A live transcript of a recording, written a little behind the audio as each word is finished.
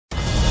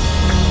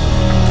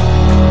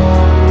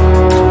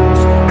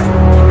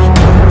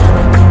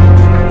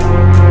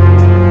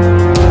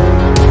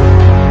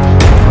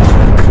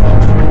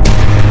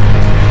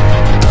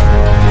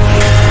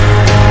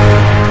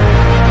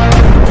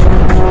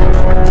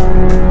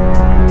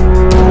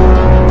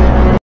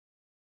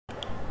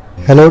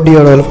Hello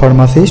dear all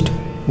pharmacists,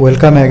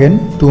 welcome again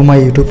to my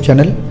YouTube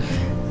channel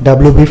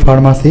WB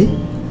Pharmacy.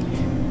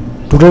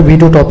 Today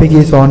video topic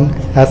is on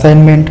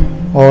assignment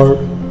or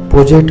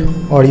project,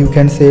 or you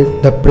can say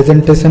the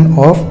presentation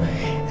of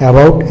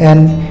about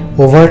an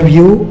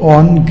overview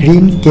on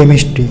green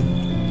chemistry.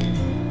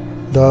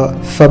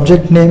 The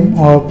subject name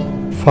of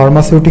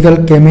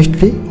pharmaceutical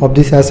chemistry of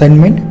this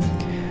assignment.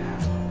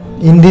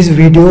 In this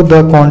video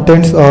the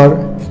contents are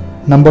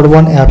number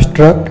 1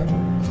 abstract,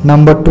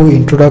 number 2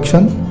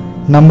 introduction,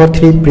 number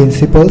 3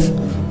 principles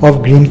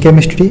of green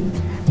chemistry.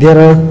 There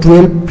are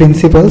 12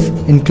 principles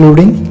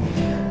including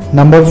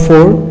number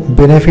 4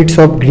 benefits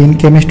of green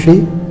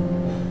chemistry,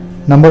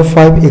 number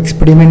 5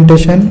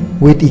 experimentation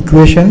with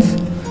equations,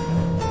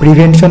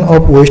 prevention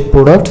of waste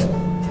products,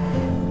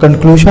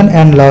 conclusion,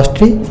 and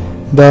lastly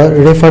the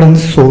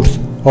reference source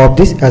of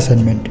this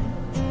assignment.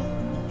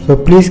 So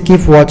please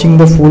keep watching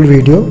the full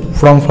video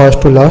from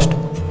first to last.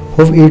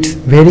 Hope it's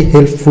very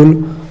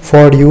helpful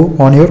for you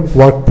on your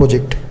work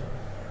project.